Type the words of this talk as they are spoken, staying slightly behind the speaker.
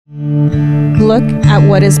Look at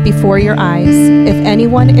what is before your eyes. If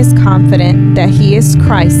anyone is confident that he is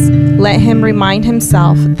Christ, let him remind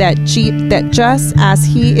himself that just as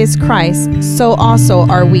he is Christ, so also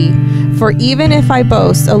are we. For even if I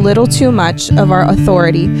boast a little too much of our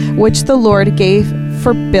authority, which the Lord gave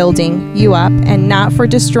for building you up and not for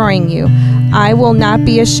destroying you, I will not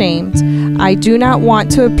be ashamed. I do not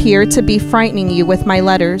want to appear to be frightening you with my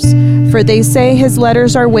letters, for they say his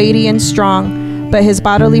letters are weighty and strong, but his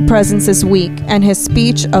bodily presence is weak, and his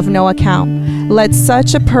speech of no account. Let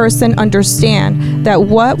such a person understand that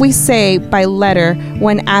what we say by letter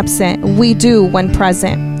when absent, we do when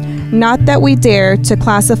present. Not that we dare to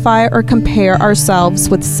classify or compare ourselves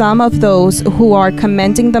with some of those who are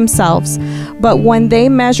commending themselves, but when they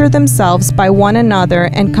measure themselves by one another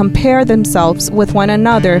and compare themselves with one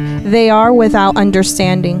another, they are without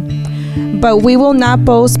understanding. But we will not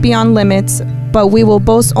boast beyond limits, but we will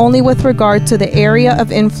boast only with regard to the area of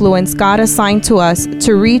influence God assigned to us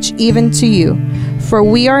to reach even to you. For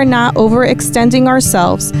we are not overextending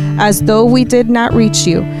ourselves as though we did not reach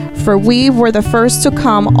you, for we were the first to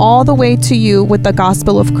come all the way to you with the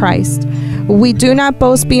gospel of Christ. We do not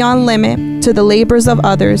boast beyond limit to the labors of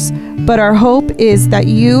others, but our hope is that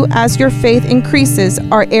you, as your faith increases,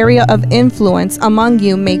 our area of influence among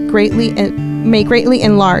you may greatly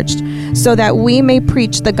enlarged, so that we may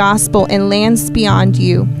preach the gospel in lands beyond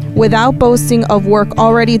you, without boasting of work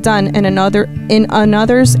already done in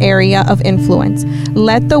another's area of influence.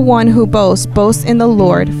 Let the one who boasts boast in the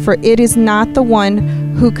Lord, for it is not the one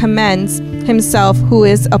who commends himself who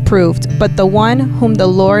is approved, but the one whom the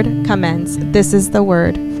Lord commends. This is the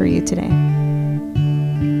word for you today.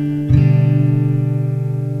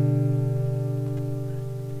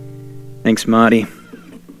 Thanks, Marty.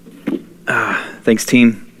 Thanks,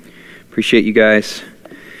 team. Appreciate you guys.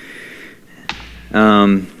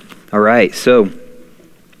 All right, so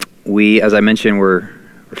we, as I mentioned, we're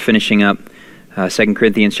finishing up 2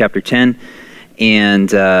 Corinthians chapter 10, and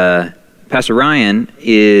Pastor Ryan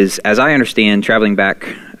is, as I understand, traveling back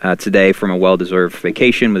today from a well-deserved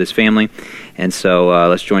vacation with his family, and so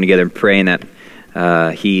let's join together in praying that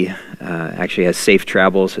he actually has safe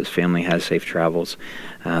travels, his family has safe travels,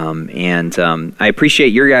 and I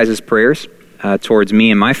appreciate your guys' prayers towards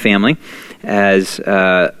me and my family as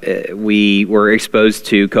we were exposed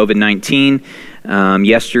to COVID-19.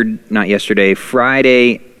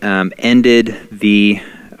 Friday ended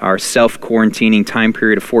our self-quarantining time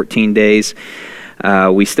period of 14 days.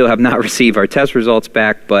 We still have not received our test results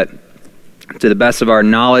back, but to the best of our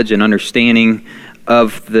knowledge and understanding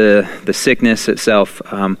of the sickness itself,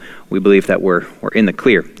 we believe that we're in the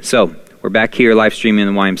clear. So we're back here live streaming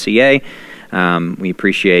in the YMCA. We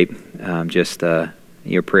appreciate just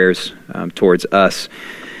your prayers towards us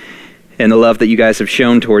and the love that you guys have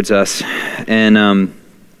shown towards us. And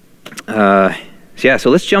so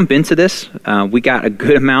let's jump into this. We got a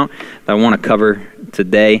good amount that I want to cover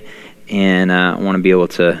today, and I want to be able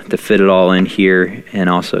to fit it all in here and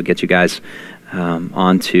also get you guys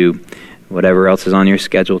onto whatever else is on your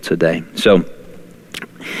schedule today. So,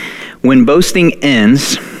 when boasting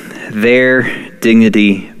ends, their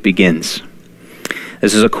dignity begins.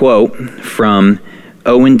 This is a quote from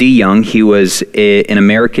Owen D. Young. He was an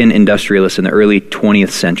American industrialist in the early 20th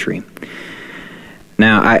century.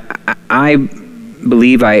 Now, I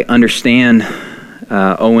believe I understand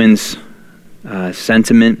Owen's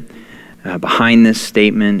sentiment behind this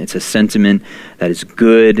statement. It's a sentiment that is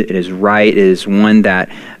good, it is right, it is one that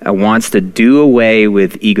wants to do away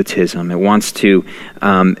with egotism. It wants to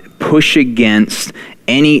push against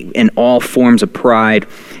any and all forms of pride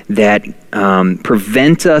that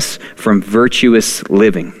prevent us from virtuous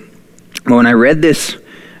living. When I read this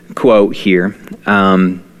quote here,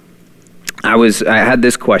 I had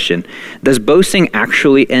this question: does boasting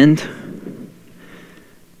actually end?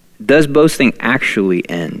 Does boasting actually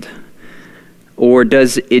end? Or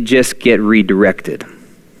does it just get redirected?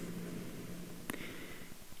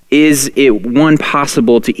 Is it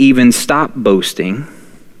possible to even stop boasting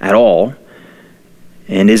at all?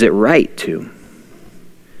 And is it right to?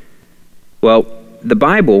 Well, the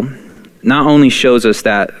Bible not only shows us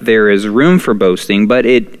that there is room for boasting, but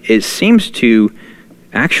it seems to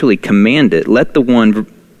actually command it. Let the one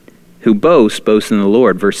who boasts boast in the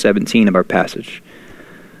Lord, verse 17 of our passage.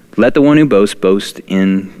 Let the one who boasts boast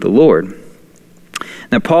in the Lord.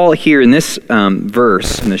 Now, Paul here in this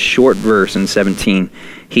verse, in this short verse in 17,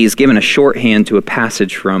 he's given a shorthand to a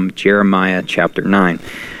passage from Jeremiah chapter 9.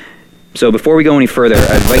 So before we go any further,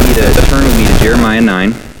 I invite you to turn with me to Jeremiah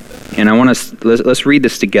 9, and I want let's read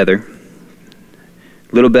this together.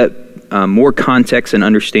 A little bit more context and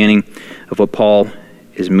understanding of what Paul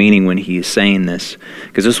is meaning when he is saying this,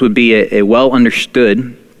 because this would be a well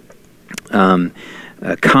understood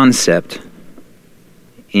concept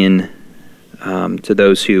in to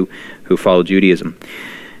those who follow Judaism.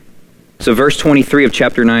 So verse 23 of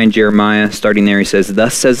chapter 9, Jeremiah, starting there, he says,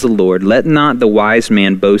 "Thus says the Lord, let not the wise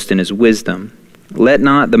man boast in his wisdom. Let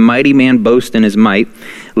not the mighty man boast in his might.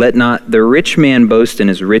 Let not the rich man boast in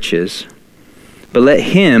his riches. But let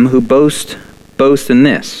him who boast in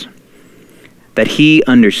this, that he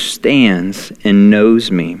understands and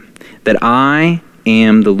knows me, that I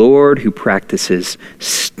am the Lord who practices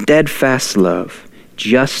steadfast love,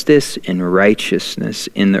 justice, and righteousness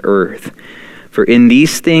in the earth. For in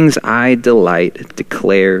these things I delight,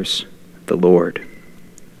 declares the Lord."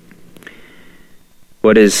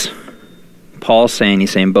 What is Paul saying?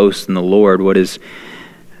 He's saying boast in the Lord. What is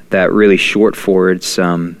that really short for? It's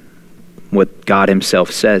what God himself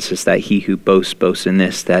says, is that he who boasts in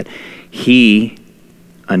this, that he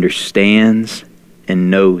understands and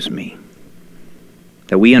knows me.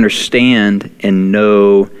 That we understand and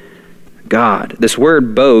know God. This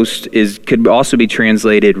word boast could also be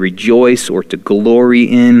translated rejoice or to glory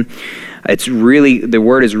in. The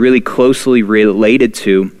word is really closely related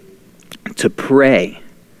to pray,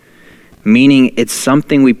 meaning it's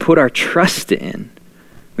something we put our trust in.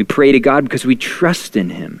 We pray to God because we trust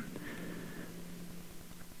in him.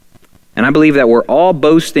 And I believe that we're all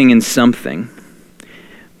boasting in something.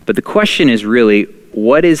 But the question is really,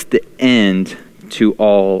 what is the end to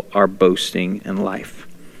all our boasting in life?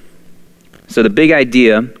 So the big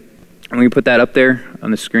idea, and we put that up there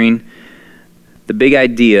on the screen, the big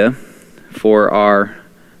idea for our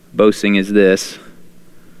boasting is this.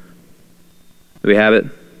 Do we have it?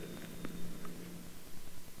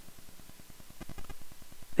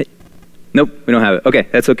 Nope, we don't have it. Okay,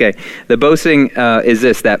 that's okay. The boasting is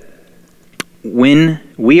this, that when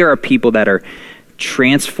we are a people that are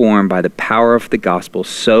transformed by the power of the gospel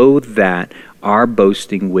so that our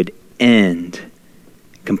boasting would end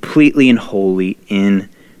completely and wholly in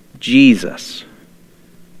Jesus.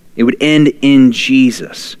 It would end in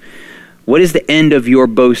Jesus. What is the end of your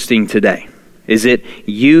boasting today? Is it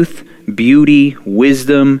youth, beauty,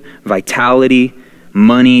 wisdom, vitality,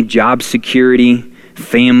 money, job security,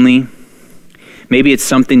 family? Maybe it's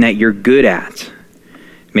something that you're good at.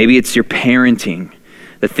 Maybe it's your parenting,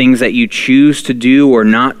 the things that you choose to do or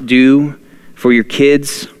not do for your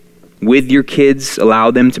kids, with your kids,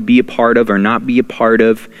 allow them to be a part of or not be a part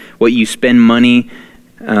of, what you spend money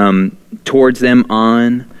towards them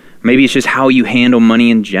on. Maybe it's just how you handle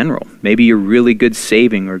money in general. Maybe you're really good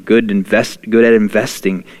saving or good at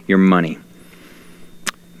investing your money.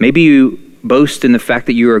 Maybe you boast in the fact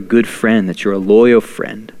that you're a good friend, that you're a loyal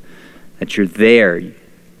friend, that you're there,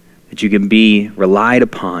 that you can be relied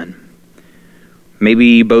upon. Maybe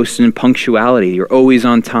you boast in punctuality. You're always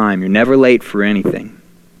on time. You're never late for anything.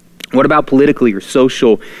 What about politically or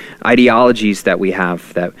social ideologies that we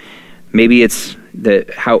have? That maybe it's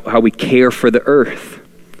how we care for the earth.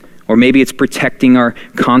 Or maybe it's protecting our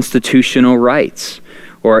constitutional rights.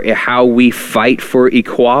 Or how we fight for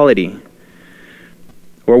equality.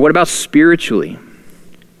 Or what about spiritually?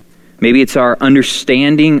 Maybe it's our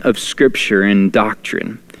understanding of Scripture and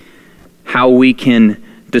doctrine. How we can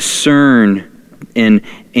discern and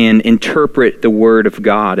interpret the Word of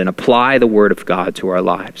God and apply the Word of God to our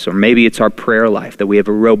lives. Or maybe it's our prayer life, that we have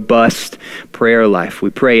a robust prayer life. We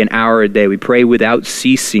pray an hour a day. We pray without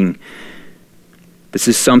ceasing. This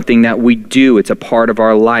is something that we do. It's a part of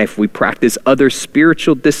our life. We practice other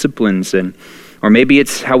spiritual disciplines. Or maybe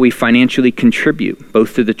it's how we financially contribute,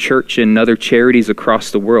 both to the church and other charities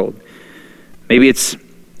across the world. Maybe it's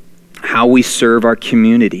how we serve our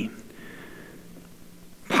community.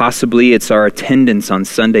 Possibly it's our attendance on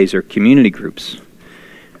Sundays or community groups.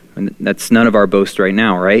 And that's none of our boast right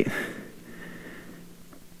now, right?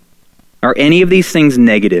 Are any of these things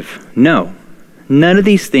negative? No. None of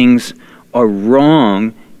these things are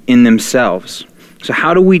wrong in themselves. So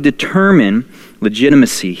how do we determine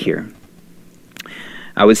legitimacy here?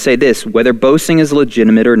 I would say this, whether boasting is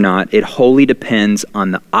legitimate or not, it wholly depends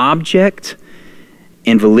on the object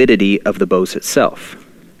and validity of the boast itself.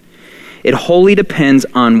 It wholly depends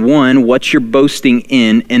on, one, what you're boasting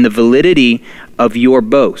in and the validity of your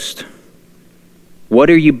boast.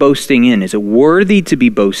 What are you boasting in? Is it worthy to be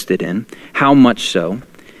boasted in? How much so?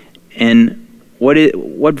 And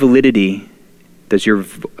what validity does your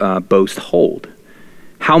boast hold?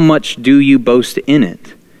 How much do you boast in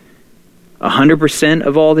it? 100%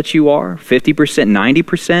 of all that you are? 50%?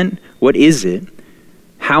 90%? What is it?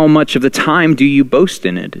 How much of the time do you boast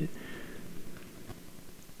in it?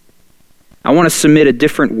 I want to submit a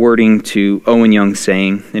different wording to Owen Young's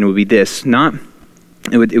saying, and it would be this: not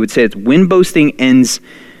it would say it's when boasting ends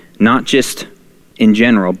not just in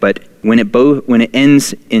general, but when it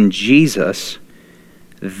ends in Jesus,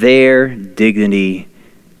 their dignity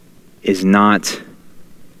is not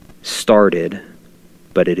started,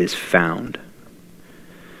 but it is found.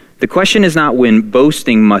 The question is not when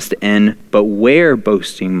boasting must end, but where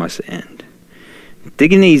boasting must end.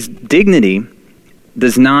 Dignity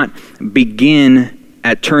does not begin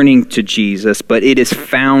at turning to Jesus, but it is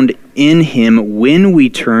found in him when we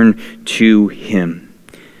turn to him.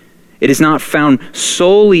 It is not found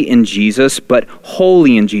solely in Jesus, but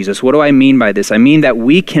wholly in Jesus. What do I mean by this? I mean that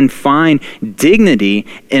we can find dignity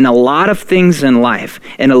in a lot of things in life,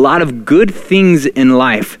 and a lot of good things in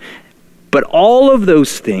life. But all of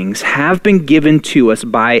those things have been given to us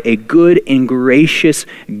by a good and gracious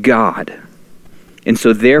God. And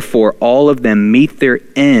so therefore, all of them meet their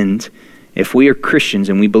end. If we are Christians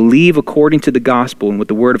and we believe according to the gospel and what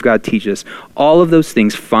the Word of God teaches us, all of those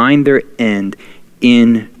things find their end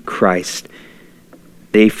in Christ.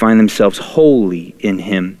 They find themselves wholly in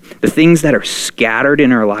him. The things that are scattered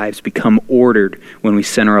in our lives become ordered when we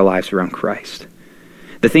center our lives around Christ.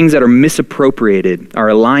 The things that are misappropriated, our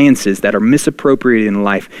alliances that are misappropriated in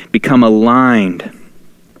life, become aligned.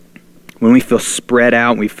 When we feel spread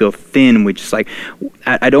out, we feel thin, we just like,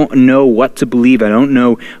 I don't know what to believe, I don't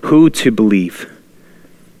know who to believe.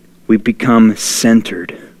 We become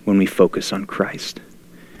centered when we focus on Christ.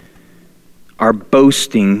 Our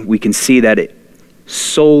boasting, we can see that it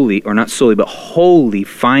solely, or not solely, but wholly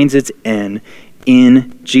finds its end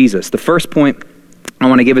in Jesus. The first point I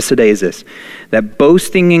want to give us today is this, that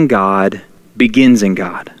boasting in God begins in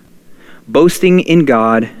God. Boasting in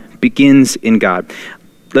God begins in God.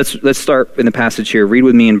 Let's start in the passage here. Read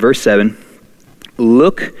with me in verse 7.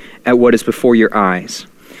 Look at what is before your eyes.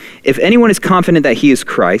 If anyone is confident that he is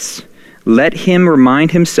Christ, let him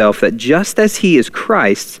remind himself that just as he is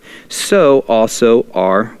Christ, so also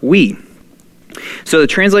are we. So the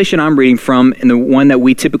translation I'm reading from, and the one that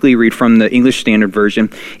we typically read from, the English Standard Version,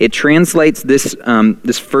 it translates this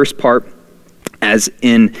first part as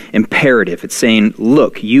in imperative. It's saying,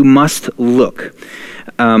 look, you must look.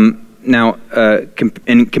 Now,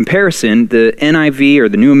 in comparison, the NIV, or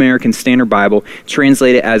the New American Standard Bible,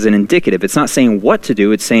 translate it as an indicative. It's not saying what to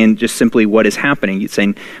do, it's saying just simply what is happening. It's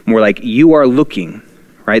saying more like, you are looking,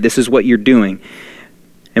 right? This is what you're doing.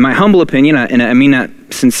 In my humble opinion, and I mean that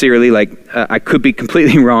sincerely, I could be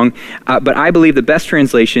completely wrong, but I believe the best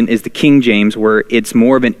translation is the King James, where it's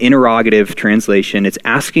more of an interrogative translation. It's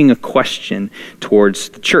asking a question towards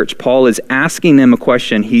the church. Paul is asking them a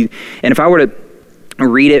question. And if I were to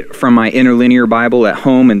read it from my interlinear Bible at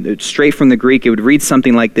home and straight from the Greek, it would read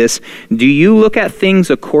something like this. Do you look at things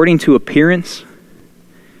according to appearance?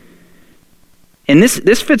 And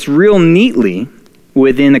this fits real neatly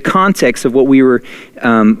within the context of what we were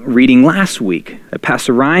reading last week, that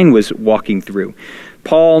Pastor Ryan was walking through.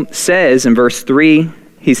 Paul says in verse 3,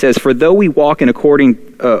 he says, for though we walk in the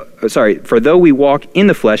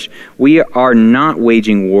flesh, we are not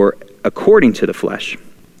waging war according to the flesh.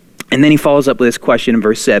 And then he follows up with this question in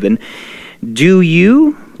verse 7. Do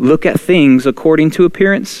you look at things according to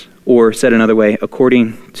appearance? Or said another way,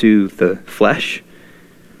 according to the flesh?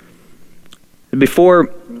 Before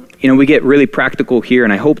we get really practical here,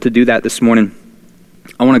 and I hope to do that this morning,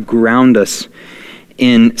 I want to ground us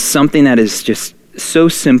in something that is just so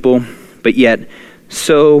simple, but yet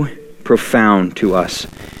so profound to us.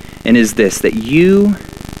 And is this, that you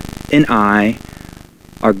and I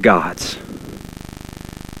are God's.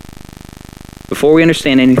 Before we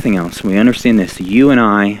understand anything else, we understand this. You and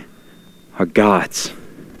I are God's.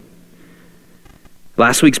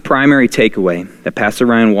 Last week's primary takeaway that Pastor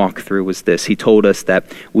Ryan walked through was this. He told us that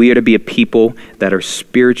we are to be a people that are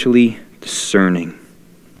spiritually discerning.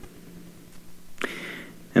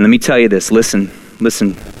 And let me tell you this. Listen.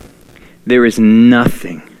 There is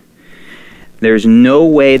nothing. There's no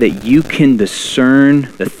way that you can discern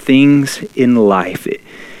the things in life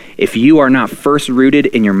if you are not first rooted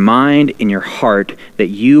in your mind, in your heart, that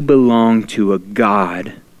you belong to a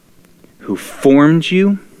God who formed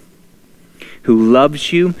you, who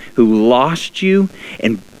loves you, who lost you,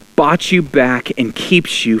 and bought you back and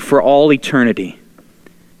keeps you for all eternity.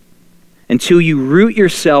 Until you root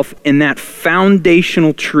yourself in that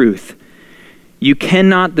foundational truth, you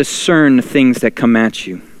cannot discern the things that come at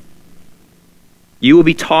you. You will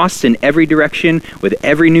be tossed in every direction with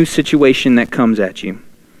every new situation that comes at you.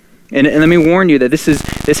 And let me warn you that this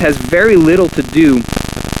has very little to do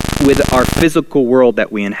with our physical world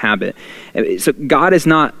that we inhabit. So God is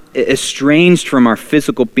not estranged from our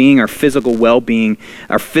physical being, our physical well-being,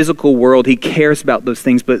 our physical world. He cares about those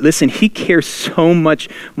things. But listen, he cares so much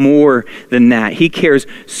more than that. He cares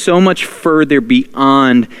so much further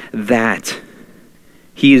beyond that.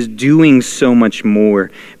 He is doing so much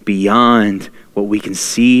more beyond what we can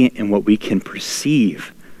see and what we can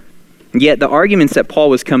perceive. Yet the arguments that Paul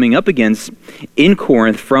was coming up against in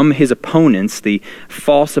Corinth from his opponents, the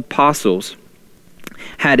false apostles,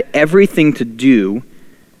 had everything to do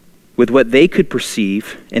with what they could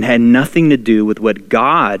perceive and had nothing to do with what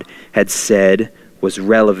God had said was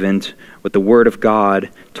relevant, what the Word of God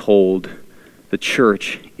told the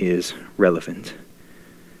church is relevant.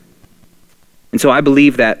 And so I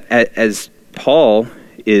believe that as Paul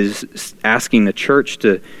is asking the church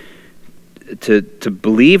to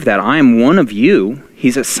believe that I am one of you,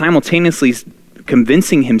 he's simultaneously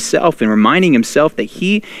convincing himself and reminding himself that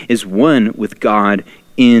he is one with God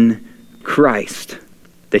in Christ,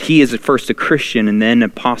 that he is first a Christian and then an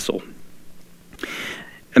apostle.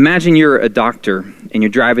 Imagine you're a doctor and you're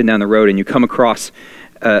driving down the road and you come across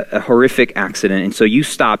a horrific accident, and so you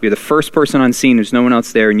stop. You're the first person on scene. There's no one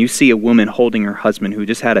else there, and you see a woman holding her husband who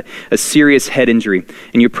just had a serious head injury.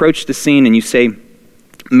 And you approach the scene and you say,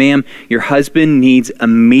 "Ma'am, your husband needs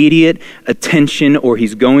immediate attention or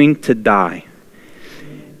he's going to die."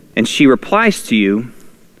 And she replies to you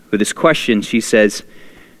with this question. She says,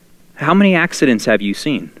 "How many accidents have you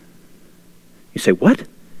seen?" You say, "What?"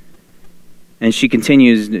 And she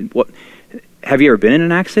continues, "What? Have you ever been in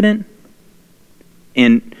an accident?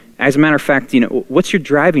 And as a matter of fact, what's your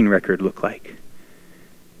driving record look like?"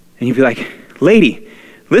 And you'd be like, "Lady,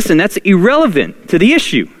 listen, that's irrelevant to the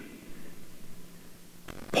issue."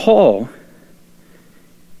 Paul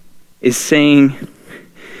is saying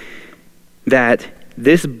that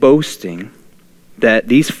this boasting that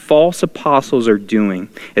these false apostles are doing,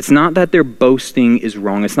 it's not that their boasting is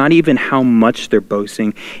wrong. It's not even how much they're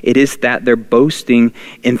boasting. It is that they're boasting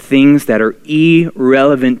in things that are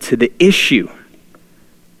irrelevant to the issue.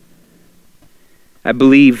 I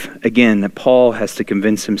believe, again, that Paul has to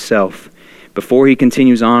convince himself before he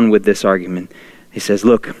continues on with this argument. He says,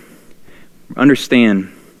 look, understand,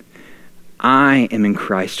 I am in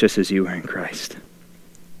Christ just as you are in Christ.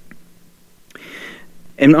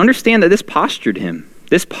 And understand that this postured him.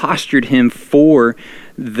 This postured him for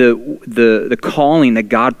the calling that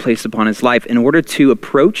God placed upon his life in order to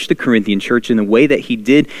approach the Corinthian church in the way that he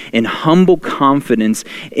did, in humble confidence,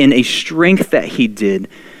 in a strength that he did.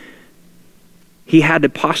 He had to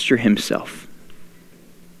posture himself.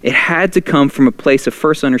 It had to come from a place of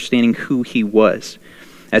first understanding who he was.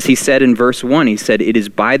 As he said in verse 1, he said, "It is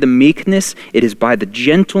by the meekness, it is by the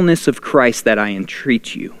gentleness of Christ that I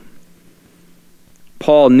entreat you."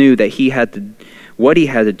 Paul knew that what he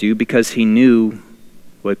had to do because he knew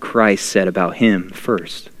what Christ said about him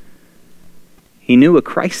first. He knew what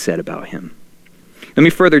Christ said about him. Let me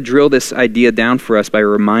further drill this idea down for us by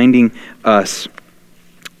reminding us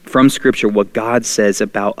from Scripture what God says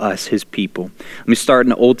about us, his people. Let me start in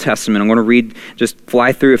the Old Testament. I'm going to just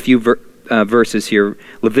fly through a few verses here.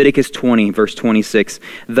 Leviticus 20, verse 26.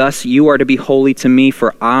 "Thus you are to be holy to me,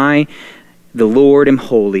 for I, the Lord, am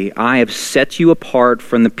holy. I have set you apart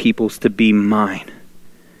from the peoples to be mine."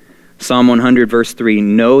 Psalm 100, verse 3.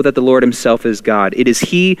 "Know that the Lord himself is God. It is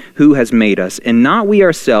he who has made us, and not we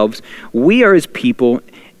ourselves. We are his people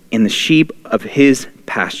and the sheep of his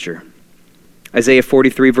pasture." Isaiah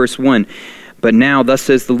 43, verse 1. "But now, thus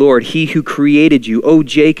says the Lord, he who created you, O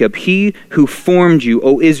Jacob, he who formed you,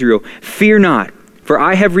 O Israel, fear not, for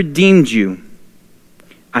I have redeemed you.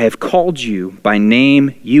 I have called you by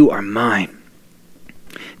name, you are mine."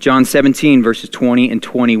 John 17, verses 20 and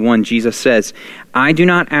 21, Jesus says, "I do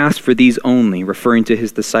not ask for these only," referring to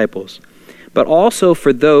his disciples, "but also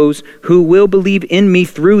for those who will believe in me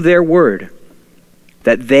through their word,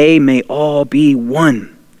 that they may all be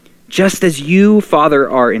one. Just as you, Father,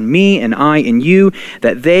 are in me and I in you,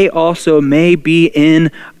 that they also may be in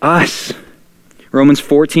us." Romans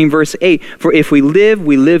 14, verse 8, "For if we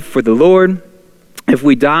live for the Lord. If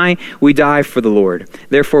we die for the Lord.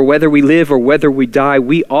 Therefore, whether we live or whether we die,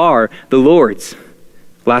 we are the Lord's."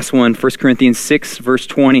 Last one, 1 Corinthians 6, verse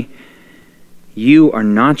 20, "You are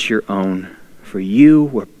not your own, for you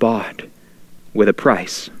were bought with a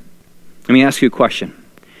price." Let me ask you a question.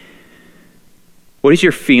 What is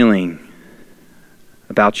your feeling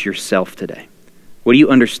about yourself today? What do you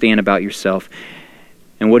understand about yourself?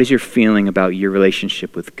 And what is your feeling about your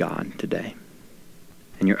relationship with God today?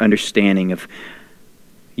 And your understanding of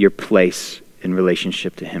your place in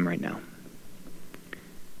relationship to him right now?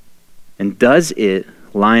 And does it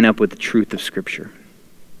line up with the truth of Scripture?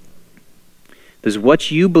 Does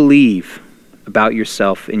what you believe about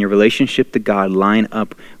yourself and your relationship to God line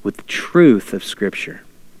up with the truth of Scripture?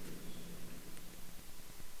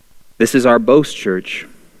 This is our boast, church,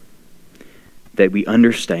 that we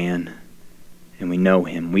understand and we know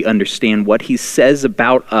him. We understand what he says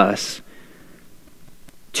about us,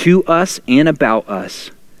 to us and about us,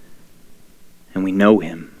 and we know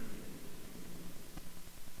him.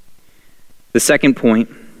 The second point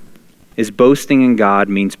is boasting in God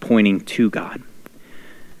means pointing to God.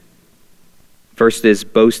 First is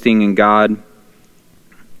boasting in God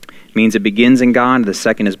means it begins in God. The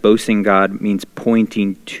second is boasting in God means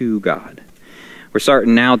pointing to God. We're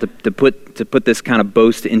starting now to put this kind of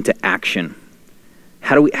boast into action.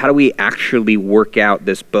 How do we actually work out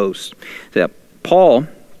this boast? So Paul,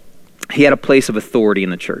 he had a place of authority in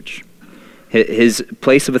the church. His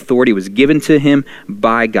place of authority was given to him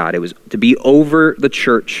by God. It was to be over the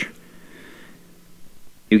church.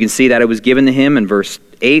 You can see that it was given to him in verse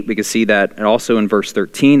 8. We can see that also in verse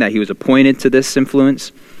 13, that he was appointed to this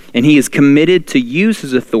influence. And he is committed to use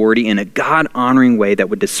his authority in a God-honoring way that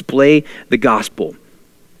would display the gospel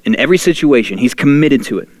in every situation. He's committed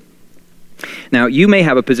to it. Now, you may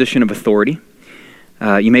have a position of authority.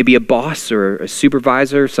 You may be a boss or a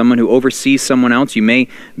supervisor, someone who oversees someone else. You may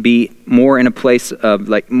be more in a place of,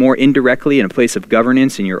 more indirectly in a place of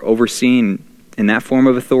governance, and you're overseeing in that form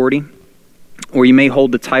of authority. Or you may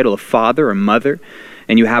hold the title of father or mother,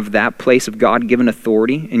 and you have that place of God-given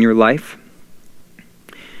authority in your life.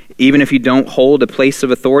 Even if you don't hold a place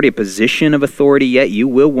of authority, a position of authority yet, you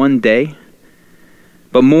will one day.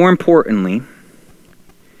 But more importantly,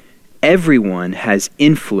 everyone has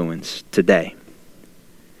influence today.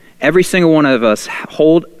 Every single one of us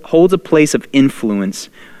holds a place of influence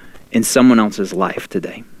in someone else's life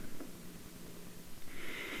today.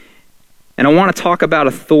 And I want to talk about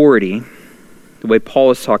authority the way Paul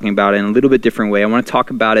is talking about it in a little bit different way. I want to talk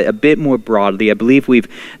about it a bit more broadly. I believe we've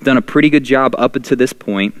done a pretty good job up until this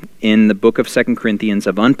point in the book of 2 Corinthians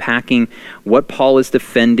of unpacking what Paul is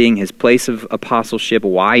defending, his place of apostleship,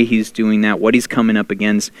 why he's doing that, what he's coming up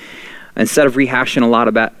against. Instead of rehashing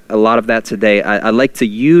a lot of that today, I'd like to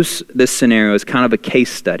use this scenario as kind of a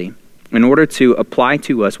case study in order to apply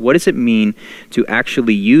to us what does it mean to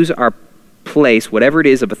actually use our place, whatever it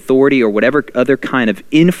is of authority or whatever other kind of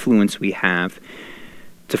influence we have,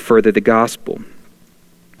 to further the gospel.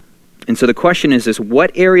 And so the question is this: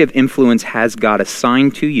 what area of influence has God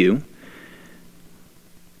assigned to you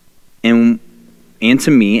and to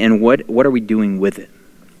me, and what are we doing with it?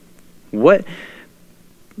 What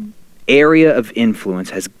area of influence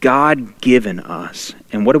has God given us,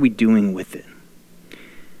 and what are we doing with it?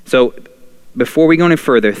 So before we go any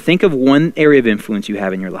further, think of one area of influence you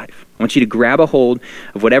have in your life. I want you to grab a hold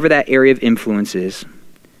of whatever that area of influence is.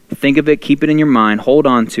 Think of it, keep it in your mind, hold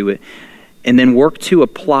on to it, and then work to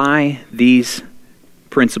apply these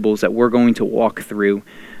principles that we're going to walk through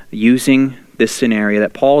using this scenario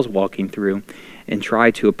that Paul's walking through, and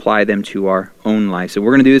try to apply them to our own lives. So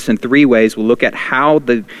we're going to do this in three ways. We'll look at how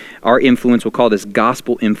our influence, we'll call this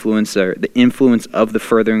gospel influence, or the influence of the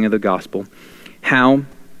furthering of the gospel, how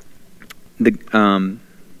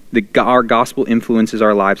our gospel influences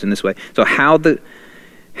our lives in this way. So how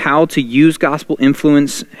to use gospel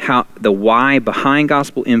influence, how the why behind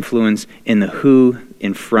gospel influence, and the who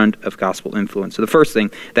in front of gospel influence. So the first thing,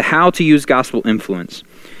 the how to use gospel influence.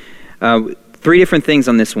 Three different things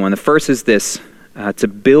on this one. The first is this: to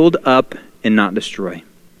build up and not destroy.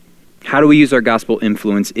 How do we use our gospel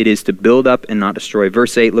influence? It is to build up and not destroy.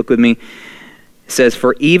 Verse 8, look with me. It says,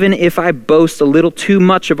 "For even if I boast a little too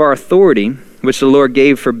much of our authority, which the Lord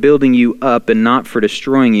gave for building you up and not for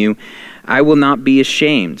destroying you, I will not be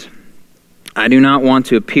ashamed. I do not want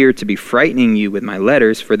to appear to be frightening you with my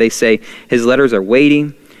letters, for they say, his letters are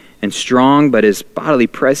weighty and strong, but his bodily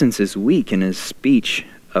presence is weak and his speech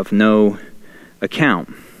of no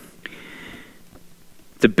account."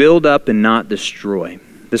 To build up and not destroy.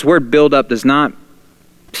 This word build up does not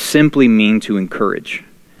simply mean to encourage.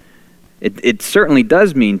 It certainly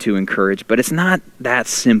does mean to encourage, but it's not that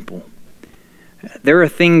simple. There are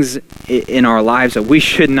things in our lives that we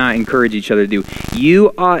should not encourage each other to do.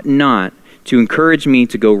 You ought not to encourage me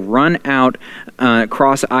to go run out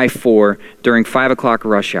across I-4 during 5 o'clock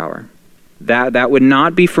rush hour. That would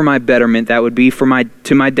not be for my betterment. That would be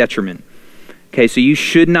to my detriment. Okay, so you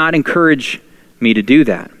should not encourage me to do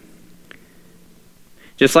that.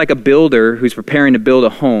 Just like a builder who's preparing to build a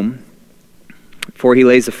home, before he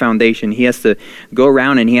lays the foundation, he has to go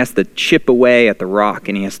around and he has to chip away at the rock,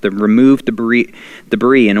 and he has to remove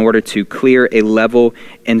debris in order to clear a level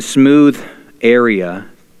and smooth area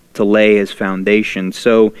to lay his foundation.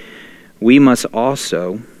 So we must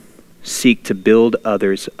also seek to build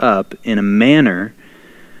others up in a manner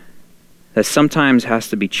that sometimes has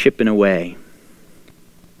to be chipping away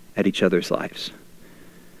at each other's lives.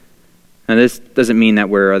 Now, this doesn't mean that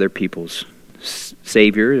we're other people's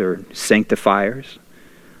saviors or sanctifiers,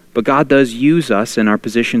 but God does use us in our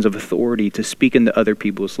positions of authority to speak into other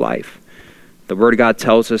people's life. The Word of God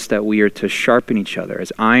tells us that we are to sharpen each other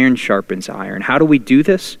as iron sharpens iron. How do we do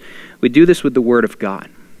this? We do this with the Word of God.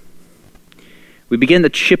 We begin to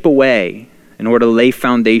chip away in order to lay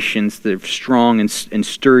foundations that are strong and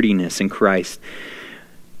sturdiness in Christ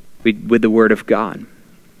with the Word of God,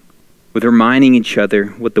 with reminding each other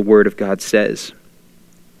what the Word of God says.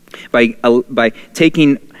 By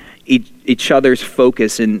taking each other's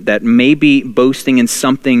focus and that may be boasting in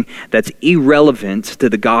something that's irrelevant to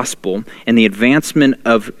the gospel and the advancement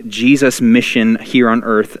of Jesus' mission here on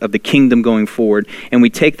earth, of the kingdom going forward, and we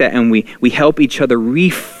take that and we help each other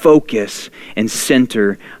refocus and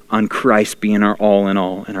center on Christ being our all in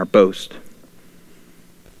all and our boast.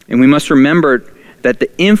 And we must remember that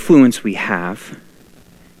the influence we have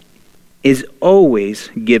is always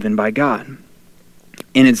given by God.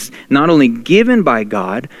 And it's not only given by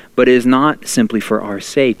God, but it is not simply for our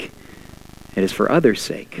sake. It is for others'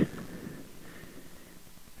 sake.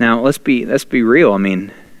 Now, let's be real. I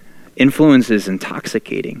mean, influence is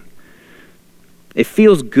intoxicating. It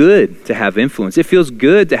feels good to have influence. It feels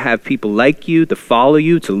good to have people like you, to follow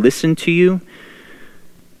you, to listen to you.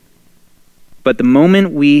 But the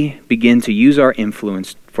moment we begin to use our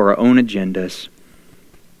influence for our own agendas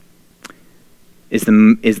is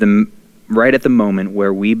the right at the moment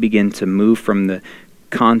where we begin to move from the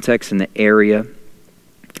context and the area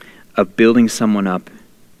of building someone up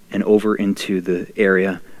and over into the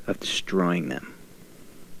area of destroying them.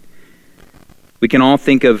 We can all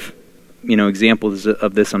think of, examples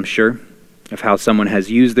of this, I'm sure, of how someone has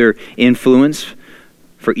used their influence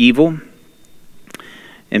for evil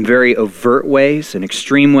in very overt ways and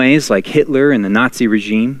extreme ways, like Hitler and the Nazi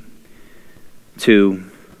regime, to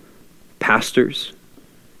pastors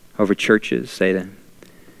over churches say that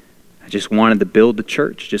I just wanted to build the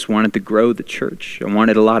church, just wanted to grow the church. I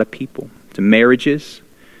wanted a lot of people. To marriages,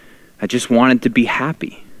 I just wanted to be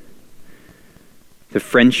happy. To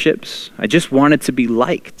friendships, I just wanted to be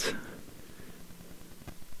liked.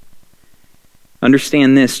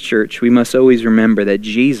 Understand this, church. We must always remember that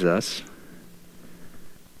Jesus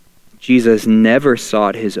never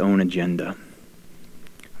sought his own agenda,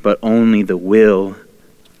 but only the will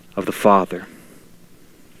of the Father.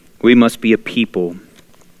 We must be a people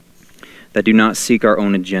that do not seek our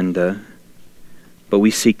own agenda, but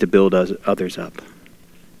we seek to build others up.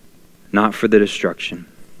 Not for the destruction,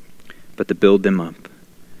 but to build them up.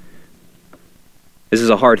 This is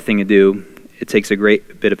a hard thing to do. It takes a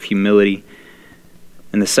great bit of humility.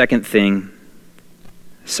 And the second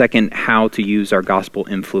how to use our gospel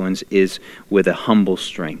influence is with a humble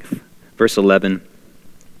strength. Verse 11,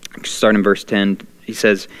 starting in verse 10, he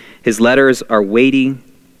says, his letters are weighty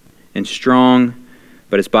and strong,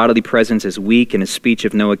 but his bodily presence is weak and his speech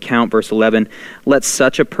of no account. Verse 11, let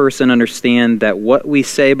such a person understand that what we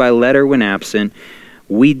say by letter when absent,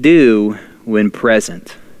 we do when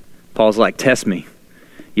present. Paul's like, test me.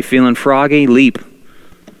 You feeling froggy? Leap.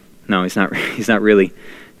 No, he's not really,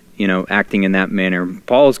 acting in that manner.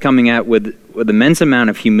 Paul is coming at with immense amount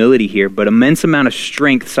of humility here, but immense amount of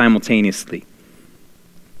strength simultaneously.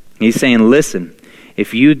 He's saying, listen,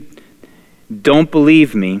 if you don't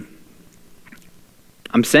believe me,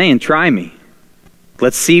 I'm saying try me.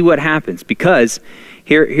 Let's see what happens. Because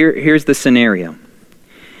here's the scenario.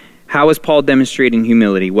 How is Paul demonstrating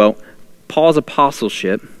humility? Well, Paul's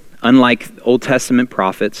apostleship, unlike Old Testament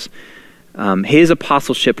prophets, his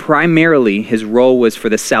apostleship, primarily his role was for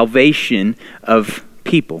the salvation of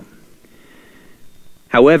people.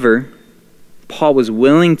 However, Paul was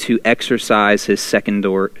willing to exercise his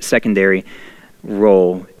secondary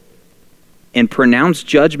role and pronounce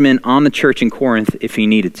judgment on the church in Corinth if he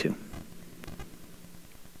needed to.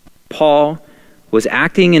 Paul was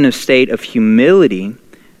acting in a state of humility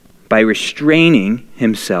by restraining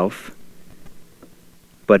himself,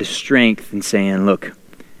 but his strength in saying, look,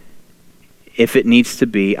 if it needs to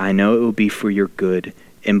be, I know it will be for your good.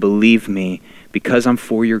 And believe me, because I'm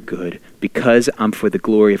for your good, because I'm for the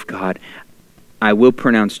glory of God, I will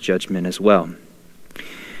pronounce judgment as well.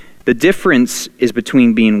 The difference is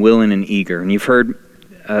between being willing and eager. And you've heard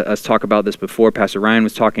us talk about this before. Pastor Ryan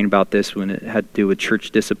was talking about this when it had to do with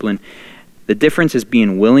church discipline. The difference is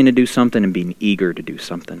being willing to do something and being eager to do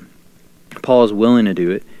something. Paul is willing to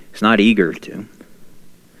do it. He's not eager to.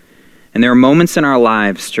 And there are moments in our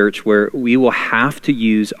lives, church, where we will have to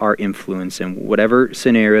use our influence in whatever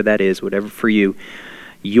scenario that is, whatever for you.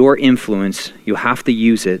 your influence, you'll have to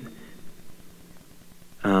use it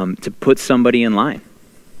to put somebody in line,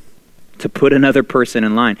 to put another person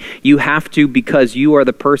in line. You have to, because you are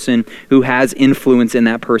the person who has influence in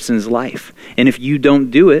that person's life. And if you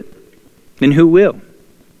don't do it, then who will?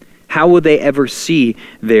 How will they ever see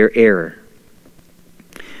their error?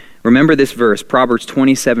 Remember this verse, Proverbs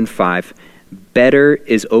 27:5. Better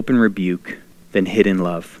is open rebuke than hidden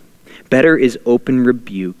love. Better is open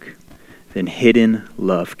rebuke than hidden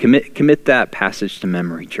love. Commit that passage to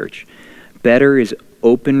memory, church. Better is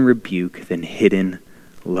open rebuke than hidden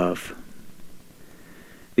love.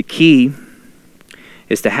 The key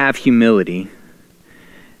is to have humility,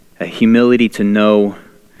 a humility to know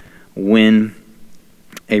when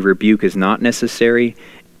a rebuke is not necessary,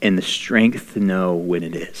 and the strength to know when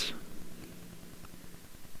it is.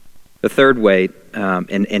 The third way,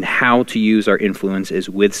 and how to use our influence, is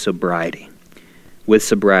with sobriety. With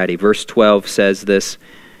sobriety. Verse 12 says this,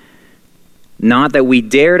 not that we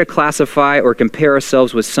dare to classify or compare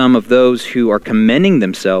ourselves with some of those who are commending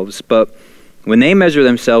themselves, but when they measure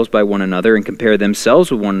themselves by one another and compare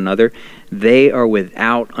themselves with one another, they are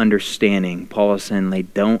without understanding. Paul is saying they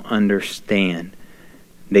don't understand.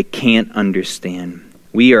 They can't understand.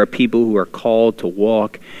 We are a people who are called to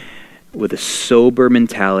walk with a sober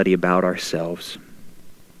mentality about ourselves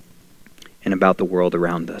and about the world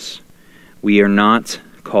around us. We are not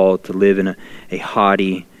called to live in a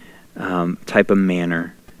haughty type of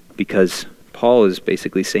manner, because Paul is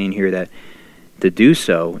basically saying here that to do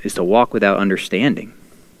so is to walk without understanding.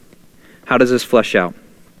 How does this flesh out?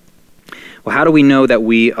 Well, how do we know that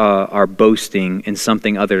we are boasting in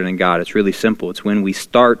something other than God? It's really simple. It's when we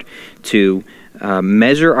start to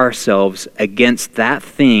measure ourselves against that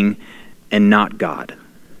thing and not God.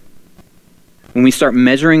 When we start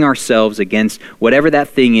measuring ourselves against whatever that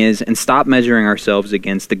thing is and stop measuring ourselves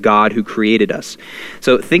against the God who created us.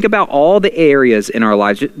 So think about all the areas in our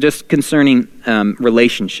lives, just concerning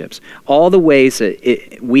relationships, all the ways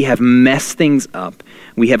that we have messed things up.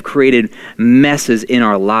 We have created messes in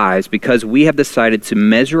our lives because we have decided to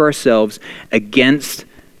measure ourselves against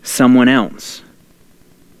someone else.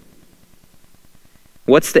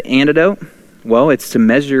 What's the antidote? Well, it's to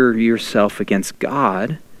measure yourself against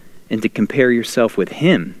God and to compare yourself with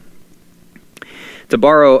Him. To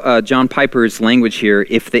borrow John Piper's language here,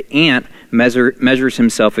 if the ant measures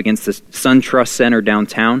himself against the SunTrust Center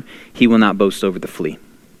downtown, he will not boast over the flea.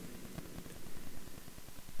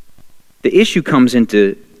 The issue comes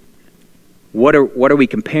into what are we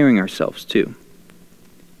comparing ourselves to?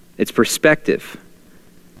 It's perspective.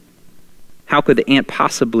 How could the ant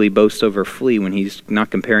possibly boast over a flea when he's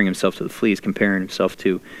not comparing himself to the flea? He's comparing himself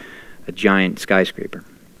to a giant skyscraper.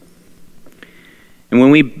 And when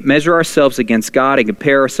we measure ourselves against God and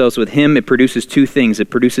compare ourselves with Him, it produces two things. It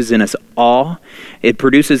produces in us awe. It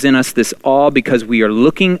produces in us this awe because we are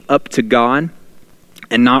looking up to God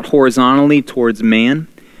and not horizontally towards man.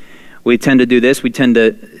 We tend to do this. We tend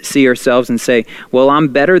to see ourselves and say, well, I'm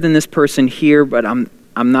better than this person here, but I'm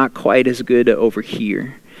not quite as good over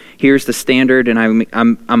here. Here's the standard, and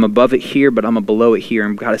I'm above it here, but I'm below it here.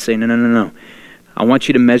 And God is saying, no. I want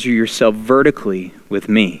you to measure yourself vertically with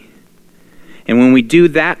me. And when we do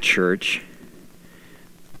that, church,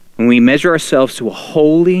 when we measure ourselves to a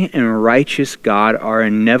holy and righteous God, our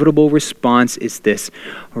inevitable response is this: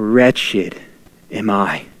 wretched am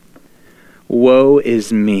I. Woe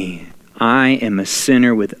is me. I am a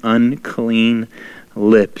sinner with unclean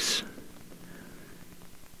lips.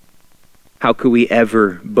 How could we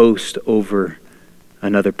ever boast over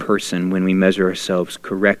another person when we measure ourselves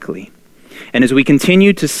correctly? And as we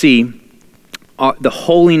continue to see the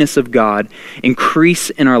holiness of God increase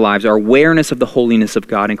in our lives, our awareness of the holiness of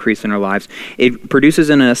God increase in our lives, it produces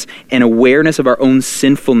in us an awareness of our own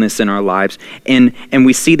sinfulness in our lives, and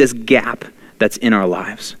we see this gap that's in our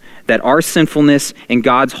lives, that our sinfulness and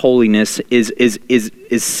God's holiness is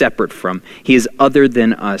separate from. He is other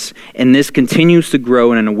than us. And this continues to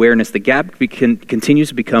grow in an awareness. The gap continues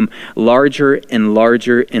to become larger and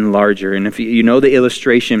larger and larger. And if you know the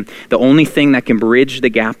illustration, the only thing that can bridge the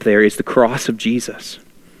gap there is the cross of Jesus.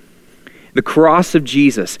 The cross of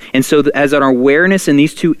Jesus. And so as our awareness in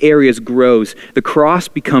these two areas grows, the cross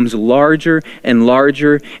becomes larger and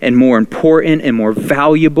larger and more important and more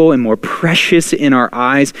valuable and more precious in our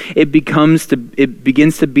eyes. It begins to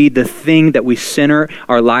be the thing that we center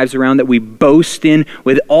our lives around, that we boast in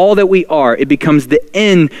with all that we are. It becomes the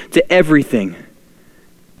end to everything.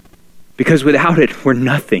 Because without it, we're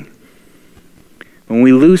nothing. When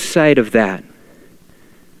we lose sight of that,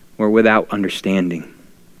 we're without understanding.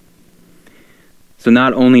 So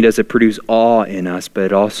not only does it produce awe in us, but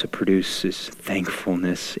it also produces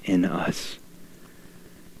thankfulness in us.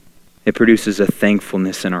 It produces a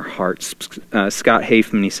thankfulness in our hearts. Scott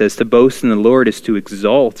Hafeman, he says, to boast in the Lord is to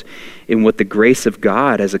exult in what the grace of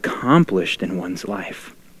God has accomplished in one's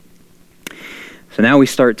life. So now we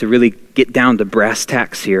start to really get down to brass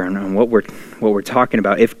tacks here on what we're talking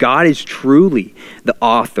about. If God is truly the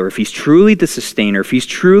author, if he's truly the sustainer, if he's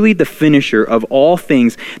truly the finisher of all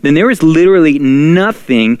things, then there is literally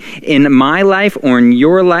nothing in my life or in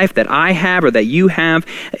your life that I have or that you have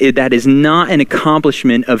that is not an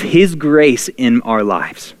accomplishment of his grace in our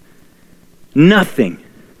lives. Nothing.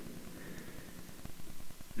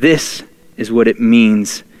 This is what it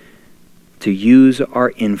means to use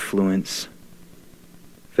our influence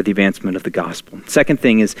for the advancement of the gospel. Second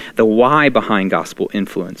thing is the why behind gospel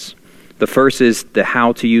influence. The first is the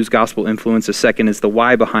how to use gospel influence. The second is the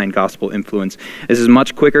why behind gospel influence. This is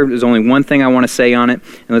much quicker. There's only one thing I want to say on it,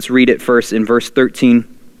 and let's read it first in verse 13.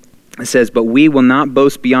 It says, "But we will not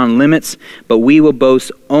boast beyond limits, but we will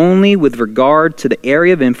boast only with regard to the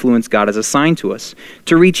area of influence God has assigned to us,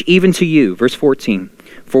 to reach even to you." Verse 14.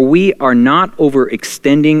 "For we are not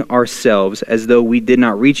overextending ourselves as though we did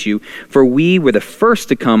not reach you, for we were the first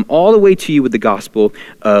to come all the way to you with the gospel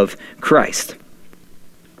of Christ."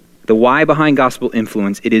 The why behind gospel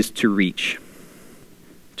influence, it is to reach.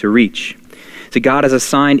 To reach. So God has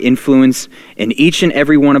assigned influence in each and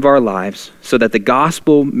every one of our lives so that the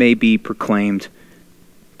gospel may be proclaimed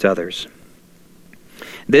to others.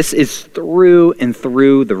 This is through and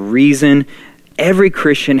through the reason every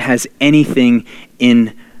Christian has anything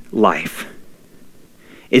in life.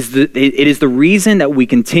 It is the reason that we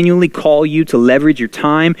continually call you to leverage your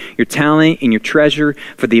time, your talent, and your treasure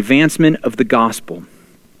for the advancement of the gospel.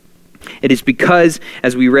 It is because,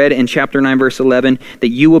 as we read in chapter 9, verse 11, that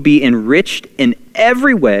you will be enriched in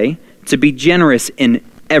every way to be generous in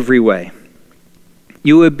every way.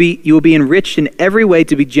 You will be enriched in every way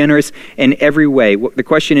to be generous in every way. The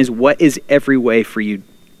question is, what is every way for you?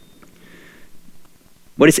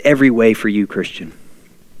 What is every way for you, Christian?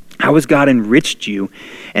 How has God enriched you,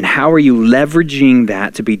 and how are you leveraging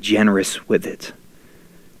that to be generous with it?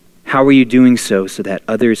 How are you doing so that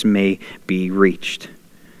others may be reached?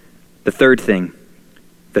 The third thing,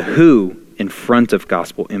 the who in front of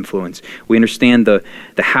gospel influence. We understand the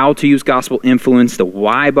how to use gospel influence, the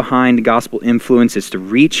why behind gospel influence is to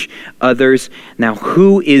reach others. Now,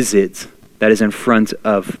 who is it that is in front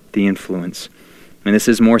of the influence? And this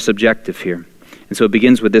is more subjective here. And so it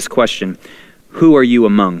begins with this question: who are you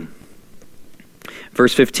among?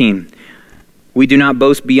 Verse 15, "We do not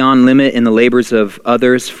boast beyond limit in the labors of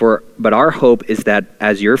others, but our hope is that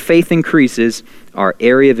as your faith increases, our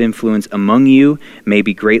area of influence among you may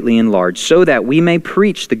be greatly enlarged, so that we may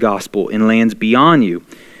preach the gospel in lands beyond you,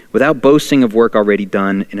 without boasting of work already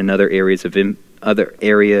done in another's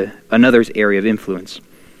area of influence.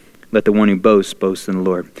 Let the one who boasts boast in the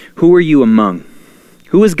Lord." Who are you among?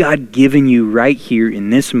 Who has God given you right here in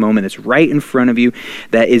this moment that's right in front of you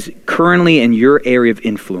that is currently in your area of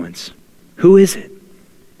influence? Who is it?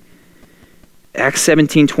 Acts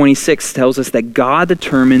 17:26 tells us that God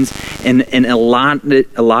determines and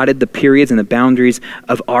allotted the periods and the boundaries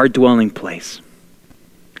of our dwelling place.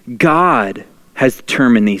 God has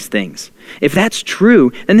determined these things. If that's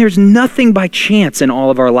true, then there's nothing by chance in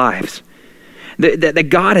all of our lives. That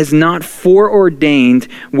God has not foreordained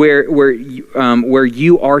where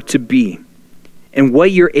you are to be and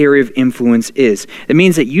what your area of influence is. It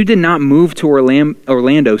means that you did not move to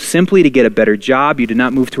Orlando simply to get a better job. You did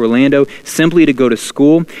not move to Orlando simply to go to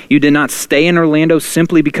school. You did not stay in Orlando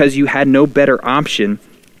simply because you had no better option.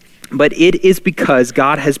 But it is because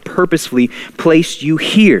God has purposefully placed you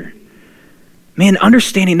here. Man,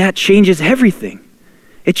 understanding that changes everything.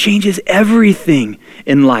 It changes everything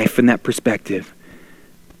in life from that perspective.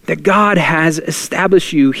 That God has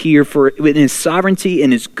established you here in his sovereignty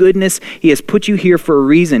and his goodness. He has put you here for a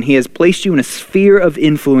reason. He has placed you in a sphere of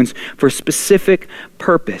influence for a specific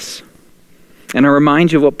purpose. And I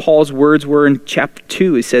remind you of what Paul's words were in chapter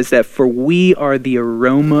 2. He says that, "For we are the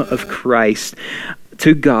aroma of Christ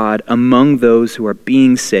to God among those who are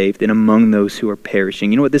being saved and among those who are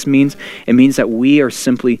perishing." You know what this means? It means that we are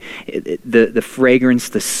simply the fragrance,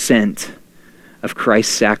 the scent of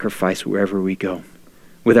Christ's sacrifice wherever we go.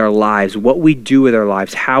 With our lives, what we do with our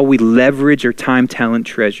lives, how we leverage our time, talent,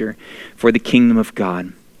 treasure for the kingdom of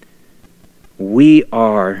God. We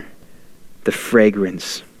are the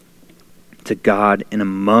fragrance to God and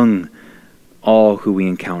among all who we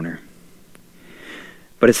encounter.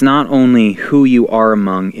 But it's not only who you are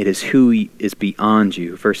among, it is who is beyond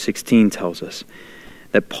you. Verse 16 tells us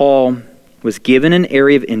that Paul was given an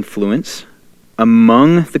area of influence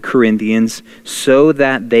among the Corinthians so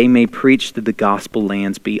that they may preach to the gospel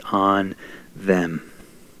lands beyond them.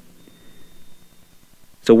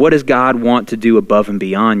 So what does God want to do above and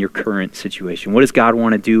beyond your current situation? What does God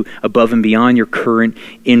want to do above and beyond your current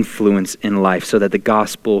influence in life so that the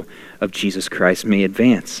gospel of Jesus Christ may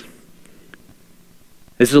advance?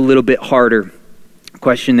 This is a little bit harder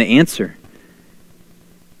question to answer.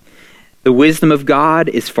 The wisdom of God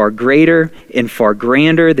is far greater and far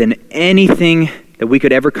grander than anything that we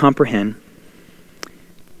could ever comprehend.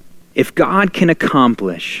 If God can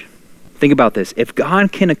accomplish, think about this, if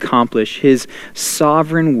God can accomplish his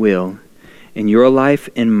sovereign will in your life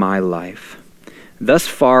and my life, thus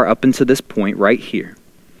far up until this point right here,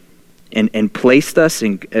 and placed us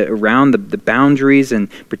around the boundaries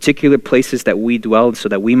and particular places that we dwell so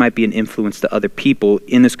that we might be an influence to other people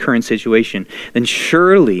in this current situation, then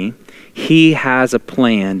surely he has a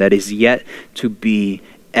plan that is yet to be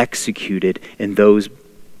executed in those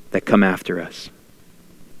that come after us.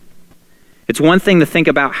 It's one thing to think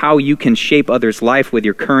about how you can shape others' life with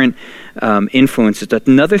your current influence. It's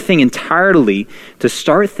another thing entirely to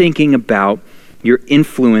start thinking about your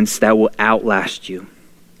influence that will outlast you.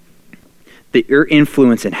 Your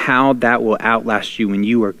influence and how that will outlast you when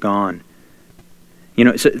you are gone. You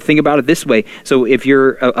know, so think about it this way. So if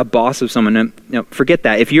you're a boss of someone, forget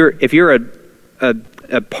that. If you're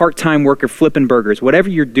a part-time worker flipping burgers, whatever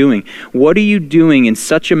you're doing, what are you doing in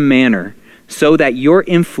such a manner so that your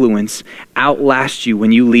influence outlasts you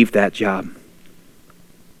when you leave that job?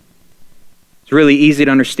 It's really easy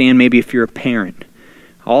to understand maybe if you're a parent.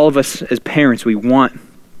 All of us as parents, we want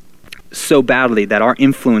so badly that our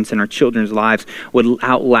influence in our children's lives would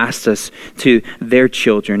outlast us to their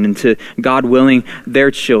children and to, God willing,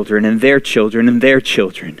 their children and their children and their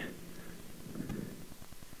children.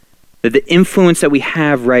 That the influence that we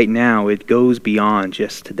have right now, it goes beyond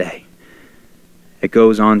just today. It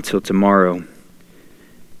goes on till tomorrow.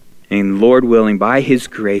 And Lord willing, by his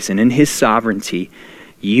grace and in his sovereignty,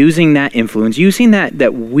 using that influence, using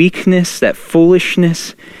that weakness, that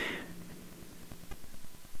foolishness,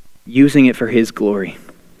 using it for his glory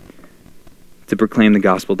to proclaim the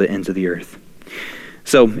gospel to the ends of the earth.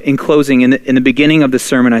 So in closing, in the beginning of the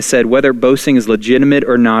sermon, I said whether boasting is legitimate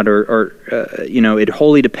or not, or it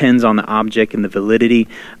wholly depends on the object and the validity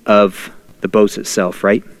of the boast itself,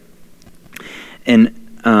 right? And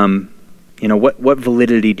what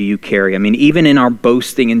validity do you carry? I mean, even in our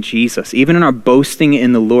boasting in Jesus, even in our boasting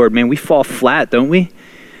in the Lord, man, we fall flat, don't we?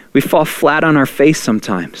 We fall flat on our face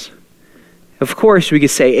sometimes. Of course, we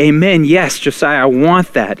could say, amen, yes, Josiah, I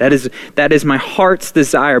want that. That is my heart's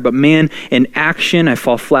desire. But man, in action, I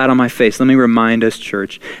fall flat on my face. Let me remind us,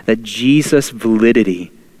 church, that Jesus'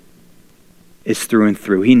 validity is through and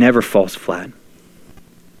through. He never falls flat.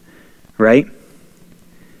 Right?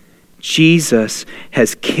 Jesus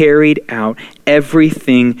has carried out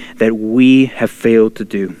everything that we have failed to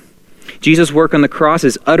do. Jesus' work on the cross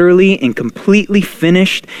is utterly and completely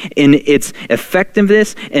finished in its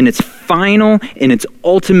effectiveness and its final and its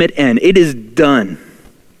ultimate end. It is done.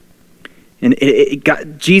 And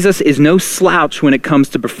Jesus is no slouch when it comes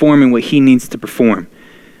to performing what he needs to perform.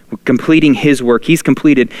 Completing his work. He's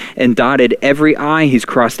completed and dotted every I. He's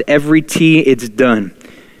crossed every T. It's done.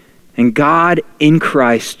 And God in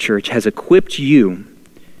Christ, church, has equipped you.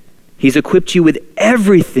 He's equipped you with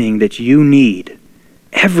everything that you need.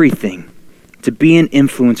 Everything to be an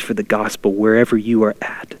influence for the gospel wherever you are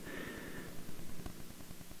at.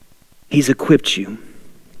 He's equipped you.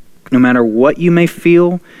 No matter what you may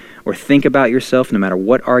feel or think about yourself, no matter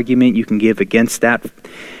what argument you can give against that,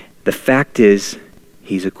 the fact is,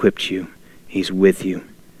 he's equipped you. He's with you.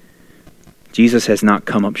 Jesus has not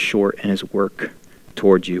come up short in his work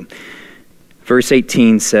toward you. Verse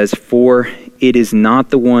 18 says, "For it is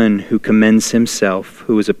not the one who commends himself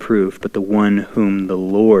who is approved, but the one whom the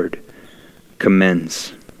Lord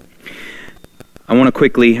commends." I want to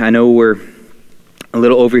quickly, I know we're a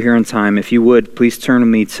little over here on time. If you would, please turn with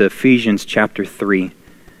me to Ephesians chapter 3.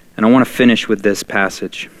 And I want to finish with this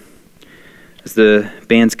passage. As the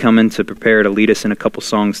band's coming to prepare to lead us in a couple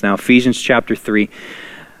songs now. Ephesians chapter 3.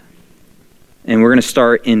 And we're going to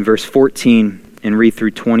start in verse 14 and read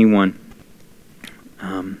through 21.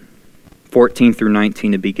 14 through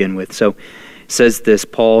 19 to begin with. So it says this,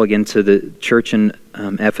 Paul again to the church in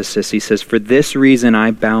Ephesus. He says, "For this reason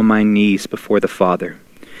I bow my knees before the Father,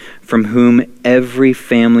 from whom every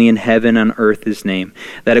family in heaven and earth is named,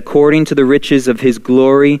 that according to the riches of his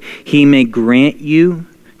glory he may grant you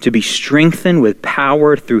to be strengthened with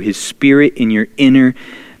power through his Spirit in your inner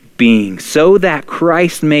being, so that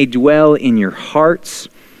Christ may dwell in your hearts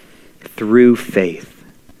through faith,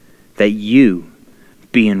 that you,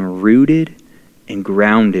 being rooted and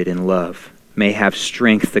grounded in love, may have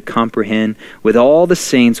strength to comprehend with all the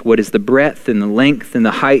saints what is the breadth and the length and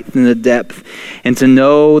the height and the depth, and to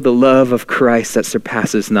know the love of Christ that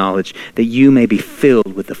surpasses knowledge, that you may be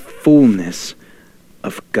filled with the fullness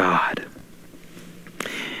of God.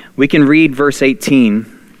 We can read verse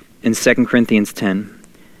 18 in 2 Corinthians 10.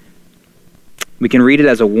 We can read it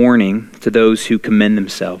as a warning to those who commend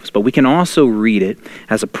themselves, but we can also read it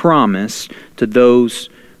as a promise to those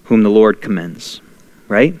whom the Lord commends,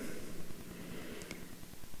 right?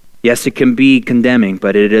 Yes, it can be condemning,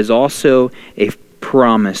 but it is also a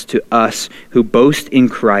promise to us who boast in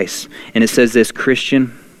Christ. And it says this,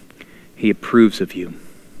 Christian, he approves of you.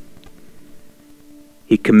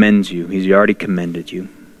 He commends you. He's already commended you.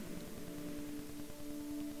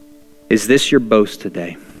 Is this your boast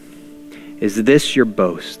today? Is this your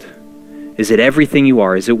boast? Is it everything you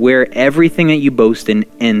are? Is it where everything that you boast in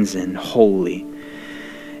ends in, holy?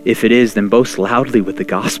 If it is, then boast loudly with the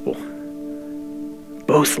gospel.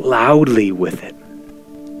 Boast loudly with it.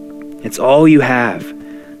 It's all you have.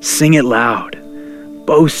 Sing it loud.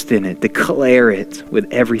 Boast in it. Declare it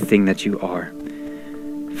with everything that you are.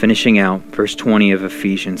 Finishing out, verse 20 of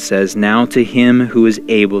Ephesians says, now to him who is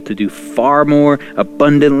able to do far more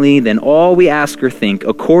abundantly than all we ask or think,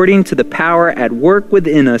 according to the power at work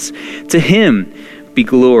within us, to him be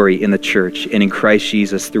glory in the church and in Christ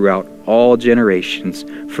Jesus throughout all generations,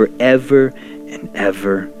 forever and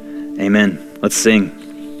ever. Amen. Let's sing.